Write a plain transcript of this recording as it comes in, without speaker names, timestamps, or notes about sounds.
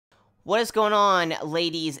What is going on,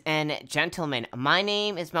 ladies and gentlemen? My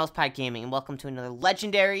name is Mousepad Gaming, and welcome to another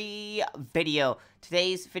legendary video.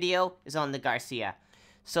 Today's video is on the Garcia.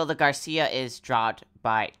 So the Garcia is dropped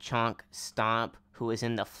by Chunk Stomp, who is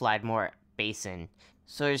in the Floodmore Basin.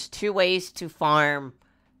 So there's two ways to farm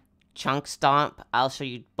Chunk Stomp. I'll show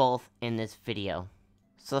you both in this video.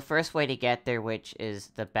 So the first way to get there, which is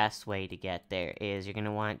the best way to get there, is you're going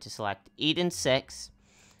to want to select Eden 6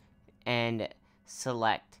 and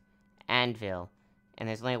select Anvil, and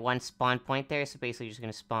there's only one spawn point there, so basically you're just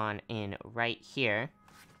going to spawn in right here.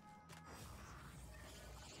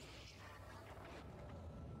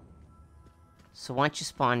 So once you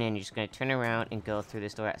spawn in, you're just going to turn around and go through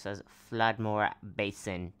this door that says Floodmore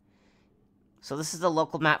Basin. So this is the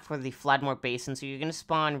local map for the Floodmore Basin, so you're going to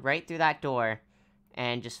spawn right through that door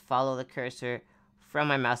and just follow the cursor from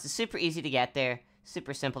my mouse. It's super easy to get there,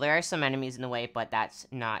 super simple. There are some enemies in the way, but that's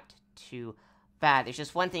not too bad. There's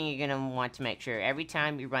just one thing you're going to want to make sure. Every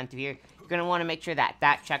time you run through here, you're going to want to make sure that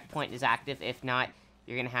that checkpoint is active. If not,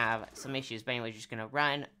 you're going to have some issues. But anyway, you're just going to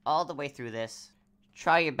run all the way through this.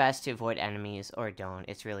 Try your best to avoid enemies, or don't.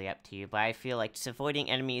 It's really up to you. But I feel like just avoiding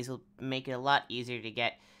enemies will make it a lot easier to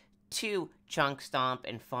get to Chunk Stomp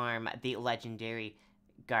and farm the legendary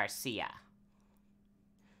Garcia.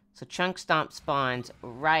 So Chunk Stomp spawns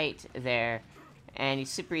right there, and he's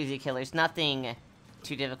super easy to kill. There's nothing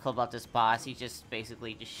too difficult about this boss. You just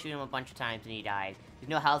basically just shoot him a bunch of times and he dies. There's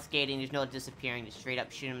no health gating, there's no disappearing, just straight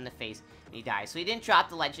up shoot him in the face and he dies. So he didn't drop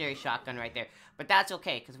the legendary shotgun right there, but that's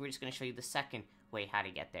okay, because we're just going to show you the second way how to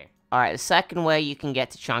get there. Alright, the second way you can get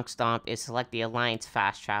to Chunk Stomp is select the Alliance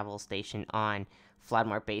fast travel station on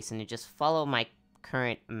Floodmore Basin and just follow my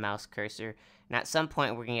current mouse cursor. And at some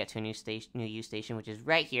point we're going to get to a new U station, which is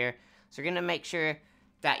right here. So we're going to make sure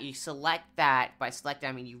that you select that. By select that,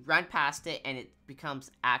 I mean you run past it and it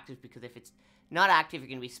becomes active, because if it's not active, you're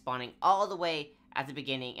going to be spawning all the way at the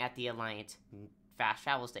beginning at the Alliance fast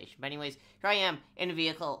travel station. But anyways, here I am in a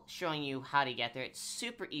vehicle showing you how to get there. It's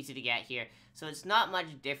super easy to get here, so it's not much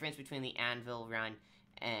difference between the Anvil run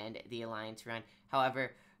and the Alliance run.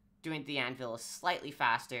 However, doing the Anvil is slightly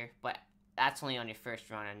faster, but that's only on your first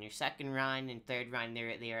run. On your second run and third run,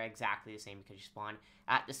 they are exactly the same, because you spawn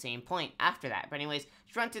at the same point after that. But anyways,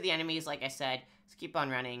 just run through the enemies, like I said. Just keep on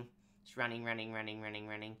running. Just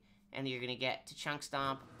running. And you're going to get to Chunk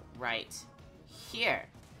Stomp right here.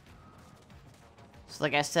 So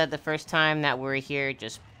like I said, the first time that we're here,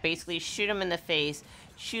 just basically shoot him in the face.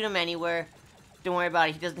 Shoot him anywhere. Don't worry about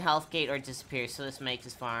it, he doesn't health gate or disappear, so this makes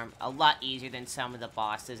his farm a lot easier than some of the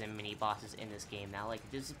bosses and mini bosses in this game now, like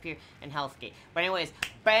disappear and health gate. But anyways,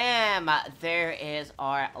 bam! There is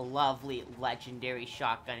our lovely legendary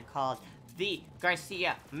shotgun called the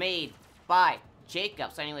Garcia, made by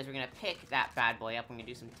Jacob. So anyways, we're going to pick that bad boy up. We're going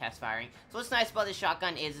to do some test firing. So what's nice about this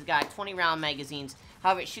shotgun is it's got 20 round magazines.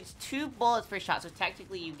 However, it shoots 2 bullets per shot, so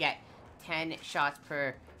technically you get 10 shots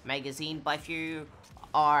per magazine. But if you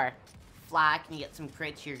are flak and you get some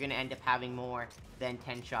crits, you're going to end up having more than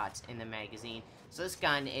 10 shots in the magazine. So this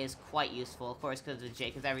gun is quite useful, of course, because of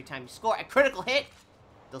J, because every time you score a critical hit,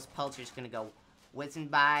 those pellets are just going to go whizzing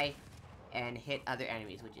by and hit other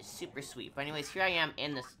enemies, which is super sweet. But anyways, here I am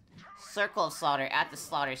in the Circle of Slaughter at the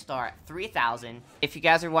Slaughter Star 3000. If you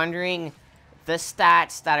guys are wondering, the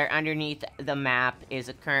stats that are underneath the map is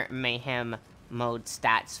the current Mayhem mode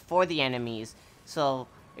stats for the enemies. So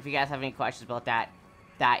if you guys have any questions about that,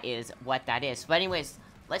 that is what that is. But anyways,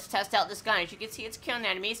 let's test out this gun. As you can see, it's killing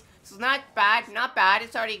enemies. So it's not bad, not bad.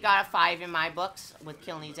 It's already got a 5 in my books with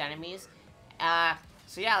killing these enemies.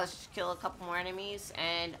 So yeah, let's just kill a couple more enemies.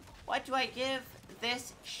 And what do I give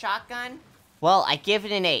this shotgun? Well, I give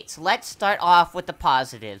it an 8. So let's start off with the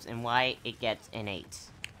positives and why it gets an 8.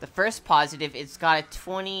 The first positive, it's got a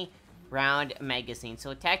 20 round magazine.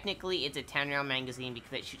 So technically it's a 10 round magazine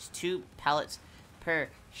because it shoots 2 pellets per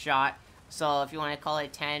shot. So if you want to call it a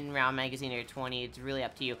 10 round magazine or 20, it's really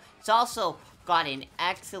up to you. It's also got an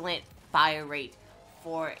excellent fire rate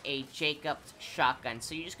for a Jacob's shotgun.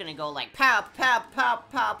 So you're just going to go like pow, pow, pow,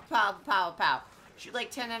 pow, pow, pow, pow. Shoot like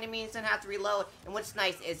 10 enemies and have to reload. And what's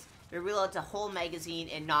nice is it reloads a whole magazine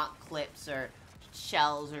and not clips or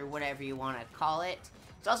shells or whatever you want to call it.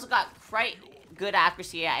 It's also got quite good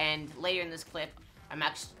accuracy, and later in this clip, I'm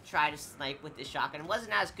actually trying to snipe with this shotgun. It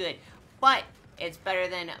wasn't as good, but it's better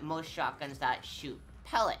than most shotguns that shoot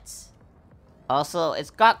pellets. Also, it's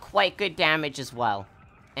got quite good damage as well.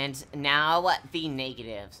 And now, the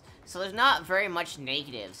negatives. So there's not very much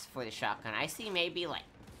negatives for the shotgun. I see maybe like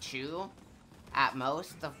 2 at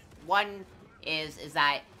most. The one is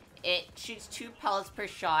that it shoots 2 pellets per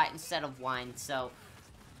shot instead of 1. So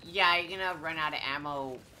yeah, you're gonna run out of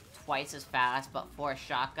ammo twice as fast, but for a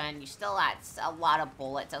shotgun, you still had a lot of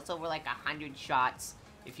bullets. That's over like 100 shots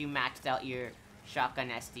if you maxed out your shotgun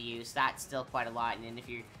SDU, so that's still quite a lot. And then if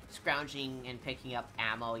you're scrounging and picking up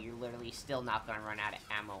ammo, you're literally still not going to run out of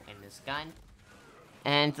ammo in this gun.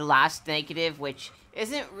 And the last negative, which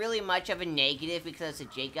isn't really much of a negative because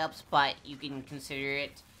it's a Jacobs, but you can consider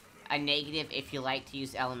it a negative if you like to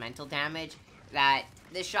use elemental damage, that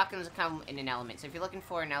this shotgun doesn't come in an element. So if you're looking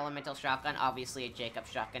for an elemental shotgun, obviously a Jacobs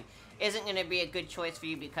shotgun isn't going to be a good choice for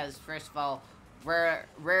you because, first of all,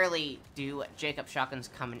 rarely do Jacobs shotguns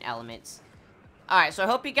come in elements. Alright, so I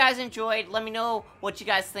hope you guys enjoyed. Let me know what you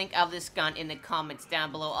guys think of this gun in the comments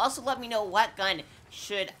down below. Also, let me know what gun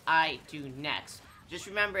should I do next. Just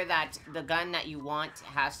remember that the gun that you want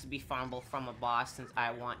has to be farmable from a boss, since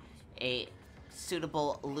I want a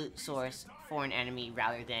suitable loot source for an enemy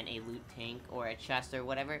rather than a loot tank or a chest or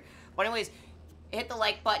whatever. But anyways, hit the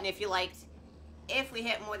like button if you liked. If we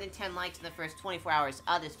hit more than 10 likes in the first 24 hours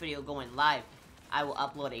of this video going live, I will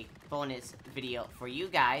upload a bonus video for you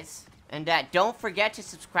guys. And don't forget to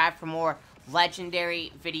subscribe for more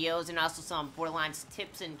legendary videos and also some Borderlands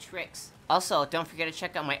tips and tricks. Also, don't forget to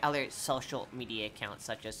check out my other social media accounts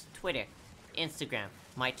such as Twitter, Instagram,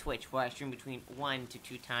 my Twitch where I stream between 1 to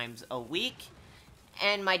 2 times a week,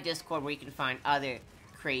 and my Discord where you can find other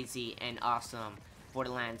crazy and awesome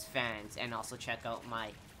Borderlands fans, and also check out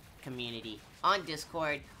my community on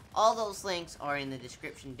Discord. All those links are in the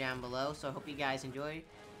description down below, so I hope you guys enjoy,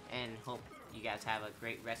 and hope you guys have a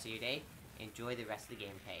great rest of your day. Enjoy the rest of the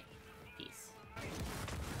gameplay. Peace.